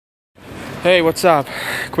Hey, what's up?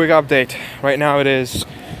 Quick update. Right now it is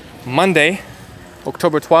Monday,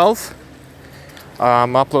 October 12th.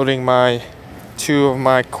 I'm uploading two of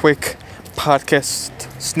my quick podcast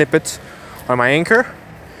snippets on my Anchor.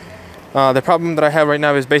 The problem that I have right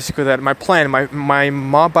now is basically that my plan, my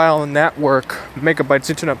mobile network megabytes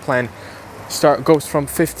internet plan goes from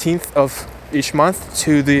 15th of each month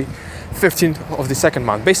to the 15th of the second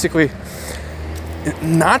month. Basically,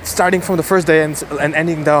 not starting from the first day and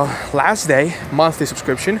ending the last day, monthly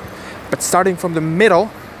subscription, but starting from the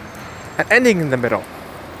middle and ending in the middle.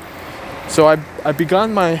 So I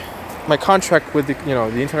began my contract with the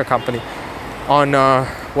internet company on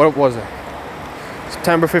what was it,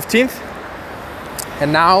 September 15th,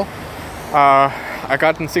 and now I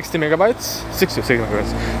gotten 60,000 megabytes,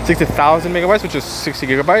 which is 60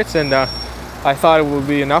 gigabytes, and I thought it would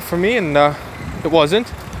be enough for me, and it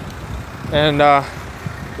wasn't. And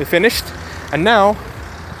it finished, and now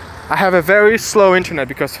I have a very slow internet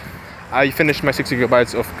because I finished my 60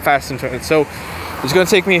 gigabytes of fast internet. So it's gonna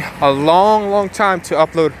take me a long time to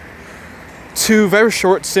upload two very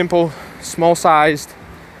short, simple, small-sized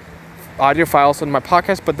audio files on my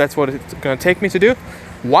podcast, but that's what it's gonna take me to do.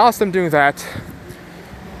 Whilst I'm doing that,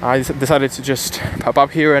 I decided to just pop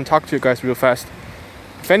up here and talk to you guys real fast.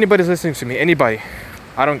 If anybody's listening to me, anybody,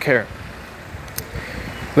 I don't care.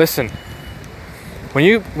 Listen. When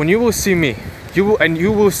you will see me, you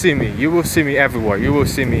will see me everywhere. You will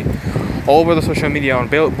see me all over the social media, on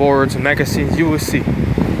billboards and magazines. You will see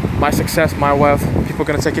my success, my wealth. People are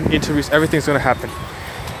gonna take interviews. Everything's gonna happen.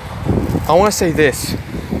 I want to say this.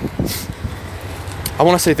 I'm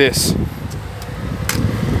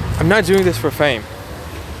not doing this for fame.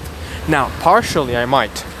 Now, partially I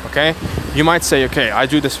might. Okay, you might say, okay, I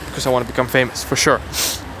do this because I want to become famous, for sure.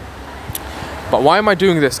 But why am I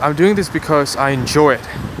doing this? I'm doing this because I enjoy it.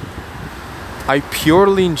 I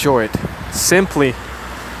purely enjoy it. Simply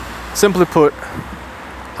put,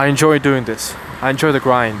 I enjoy doing this. I enjoy the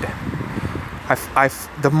grind.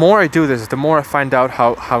 The more I do this, the more I find out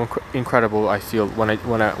how incredible I feel when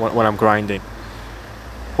I'm grinding.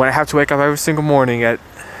 When I have to wake up every single morning at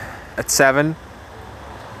 6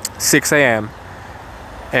 a.m.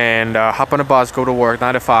 and hop on a bus, go to work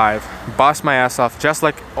 9 to 5, bust my ass off just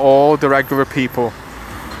like all the regular people,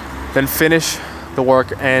 then finish the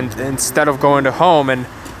work, and instead of going to home and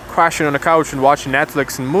crashing on the couch and watching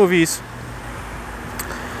Netflix and movies,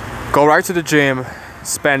 go right to the gym,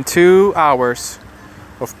 spend 2 hours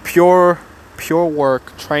of pure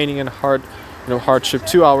work, training and hardship,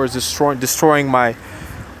 2 hours destroying my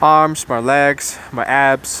arms, my legs, my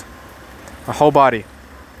abs, my whole body.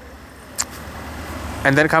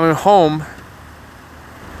 And then coming home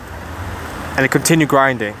and continue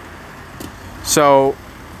grinding. So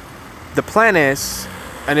the plan is,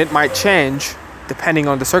 and it might change depending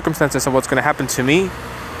on the circumstances of what's going to happen to me.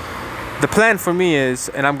 The plan for me is,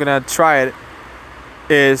 and I'm going to try it,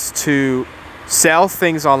 is to sell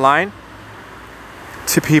things online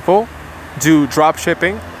to people, do drop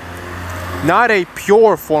shipping. Not a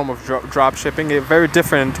pure form of drop shipping, a very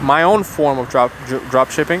different, my own form of drop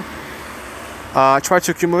shipping. Try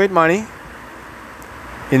to accumulate money,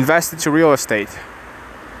 invest into real estate,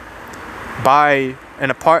 buy an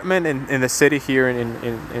apartment in the city here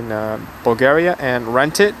in Bulgaria and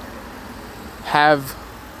rent it, have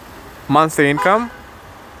monthly income,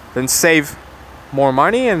 then save more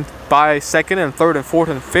money and buy second and third and fourth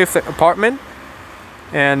and fifth apartment,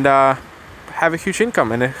 and have a huge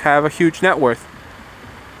income and have a huge net worth,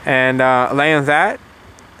 and lay on that.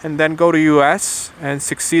 And then go to US and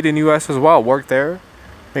succeed in US as well. Work there,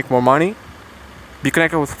 make more money, be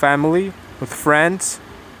connected with family, with friends,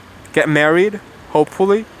 get married,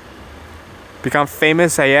 hopefully, become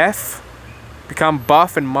famous AF, become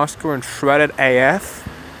buff and muscular and shredded AF,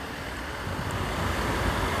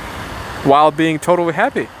 while being totally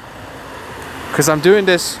happy. Because I'm doing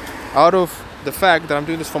this out of the fact that I'm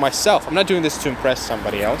doing this for myself. I'm not doing this to impress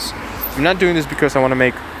somebody else. I'm not doing this because I want to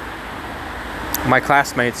make my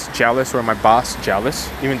classmates jealous or my boss jealous,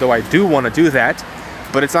 even though I do want to do that,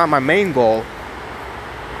 but it's not my main goal.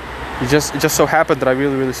 It just so happened that I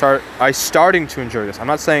really starting to enjoy this. I'm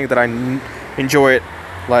not saying that I enjoy it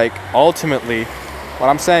like ultimately. What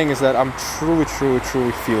I'm saying is that I'm truly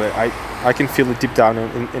feel it. I can feel it deep down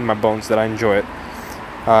in my bones that I enjoy it.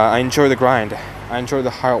 I enjoy the grind. I enjoy the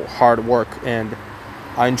hard work, and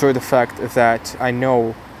I enjoy the fact that I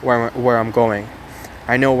know where I'm going.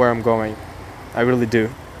 I know where I'm going. I really do.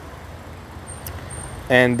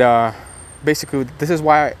 And basically, this is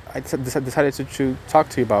why I decided to talk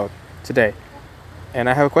to you about today. And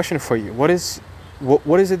I have a question for you. What is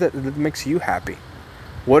it that makes you happy?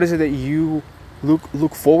 What is it that you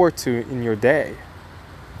look forward to in your day.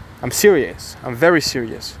 I'm serious. I'm very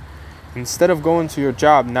serious. Instead of going to your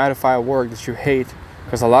job, 9 to 5 work that you hate,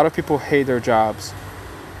 because a lot of people hate their jobs,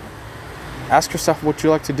 ask yourself what you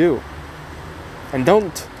like to do. And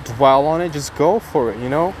don't dwell on it, just go for it, you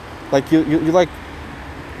know? Like you like,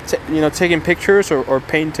 taking pictures or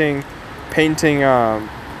painting, freaking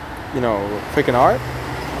art,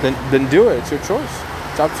 then do it. It's your choice.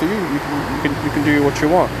 It's up to you. You can do what you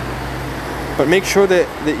want. But make sure that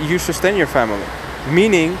you sustain your family.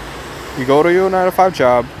 Meaning, you go to your 9 to 5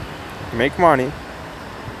 job, make money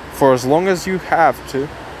for as long as you have to,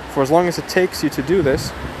 for as long as it takes you to do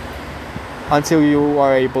this, until you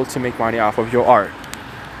are able to make money off of your art.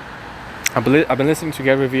 I've been listening to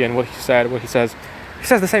Gary Vee, and what he says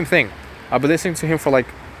the same thing. I've been listening to him for like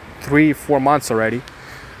 3-4 months already,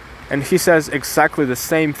 and he says exactly the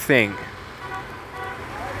same thing.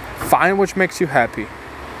 Find what makes you happy.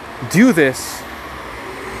 Do this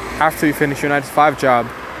after you finish your 9 to 5 job.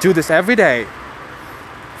 Do this every day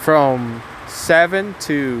from 7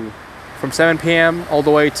 p.m. all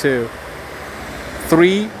the way to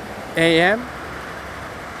 3 a.m.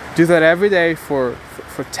 Do that every day for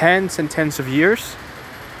tens and tens of years.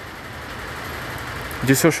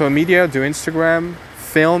 Do social media, do Instagram,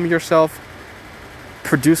 film yourself,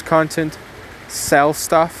 produce content, sell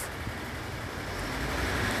stuff,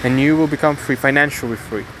 and you will become free, financially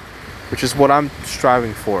free, which is what I'm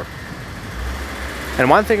striving for. And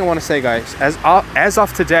one thing I want to say, guys, as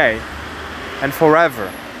of today and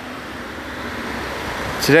forever,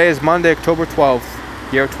 today is Monday, October 12th,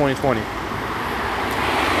 year 2020.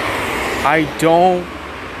 I don't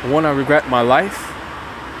want to regret my life.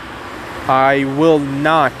 I will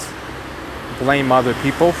not blame other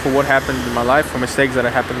people for what happened in my life, for mistakes that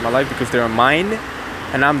happened in my life, because they're mine,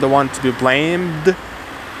 and I'm the one to be blamed,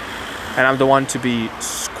 and I'm the one to be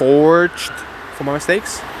scourged for my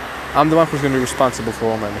mistakes. I'm the one who's going to be responsible for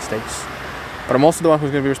all my mistakes. But I'm also the one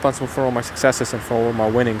who's going to be responsible for all my successes and for all my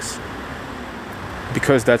winnings,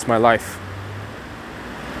 because that's my life.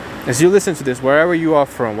 As you listen to this, wherever you are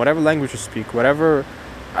from, whatever language you speak, whatever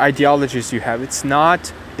ideologies you have, it's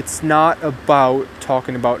not about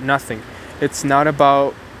talking about nothing. It's not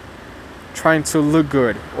about trying to look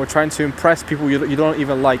good or trying to impress people you don't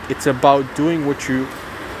even like. It's about doing what you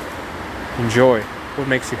enjoy, what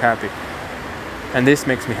makes you happy. And this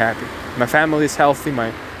makes me happy. My family is healthy.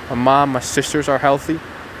 My mom, my sisters are healthy.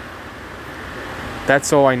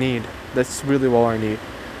 That's all I need. That's really all I need.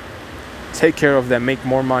 Take care of them. Make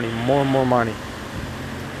more money. More money.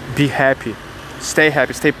 Be happy. Stay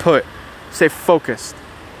happy. Stay put. Stay focused.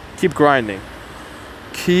 Keep grinding.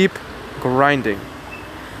 Keep grinding.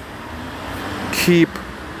 Keep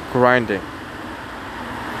grinding.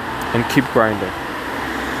 And keep grinding.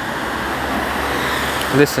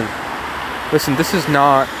 Listen, this is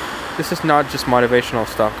not just motivational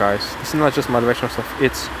stuff, guys. This is not just motivational stuff.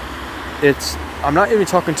 It's I'm not even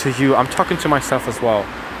talking to you. I'm talking to myself as well.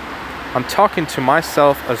 I'm talking to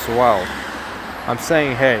myself as well. I'm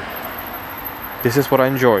saying, hey, this is what I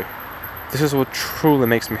enjoy. This is what truly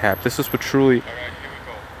makes me happy. This is what truly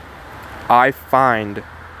I find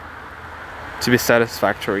to be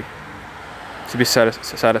satisfactory, to be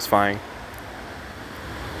satisfying.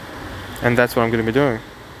 And that's what I'm going to be doing.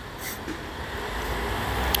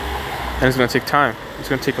 And it's going to take time. It's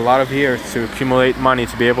going to take a lot of years to accumulate money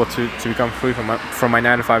to be able to become free from my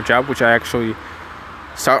 9 to 5 job, which I actually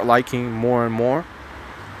start liking more and more.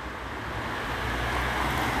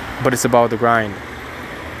 But it's about the grind.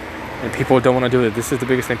 And people don't want to do it. This is the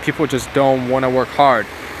biggest thing. People just don't want to work hard.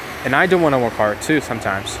 And I don't want to work hard too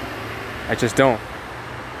sometimes. I just don't.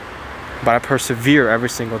 But I persevere every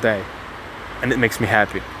single day. And it makes me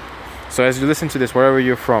happy. So as you listen to this, wherever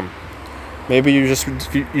you're from, maybe you just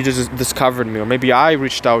discovered me, or maybe I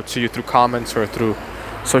reached out to you through comments or through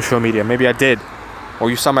social media. Maybe I did. Or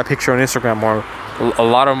you saw my picture on Instagram, or a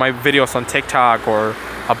lot of my videos on TikTok, or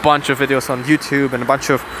a bunch of videos on YouTube, and a bunch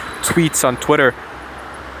of tweets on Twitter.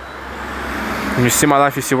 When you see my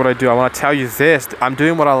life, you see what I do. I want to tell you this. I'm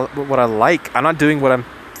doing what I like. I'm not doing what I'm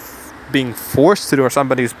being forced to do or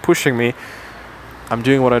somebody's pushing me. I'm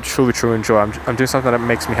doing what I truly enjoy. I'm doing something that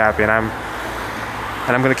makes me happy, and I'm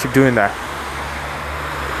gonna keep doing that.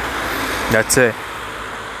 That's it.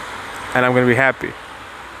 And I'm gonna be happy.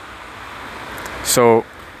 So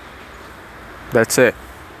that's it.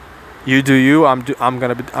 You do you. I'm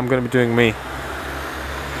gonna be doing me.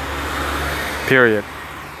 Period.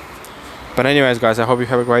 But anyways, guys, I hope you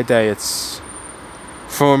have a great day. It's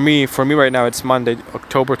for me right now. It's Monday,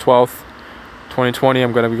 October 12th, 2020.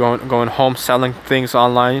 I'm gonna be going home, selling things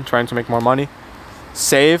online, trying to make more money,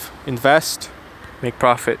 save, invest, make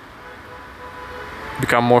profit.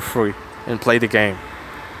 become more free, and play the game.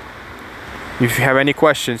 If you have any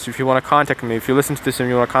questions, if you want to contact me, if you listen to this and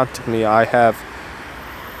you want to contact me, I have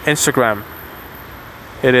Instagram.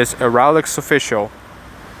 It is Aralex Official.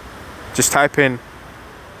 Just type in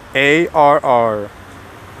ARR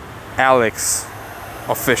Alex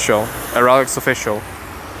Official, Aralex Official.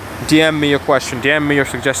 DM me your question, DM me your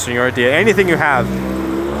suggestion, your idea, anything you have.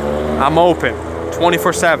 I'm open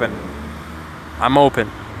 24/7. I'm open.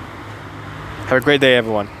 Have a great day,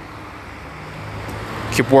 everyone.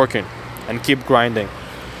 Keep working and keep grinding.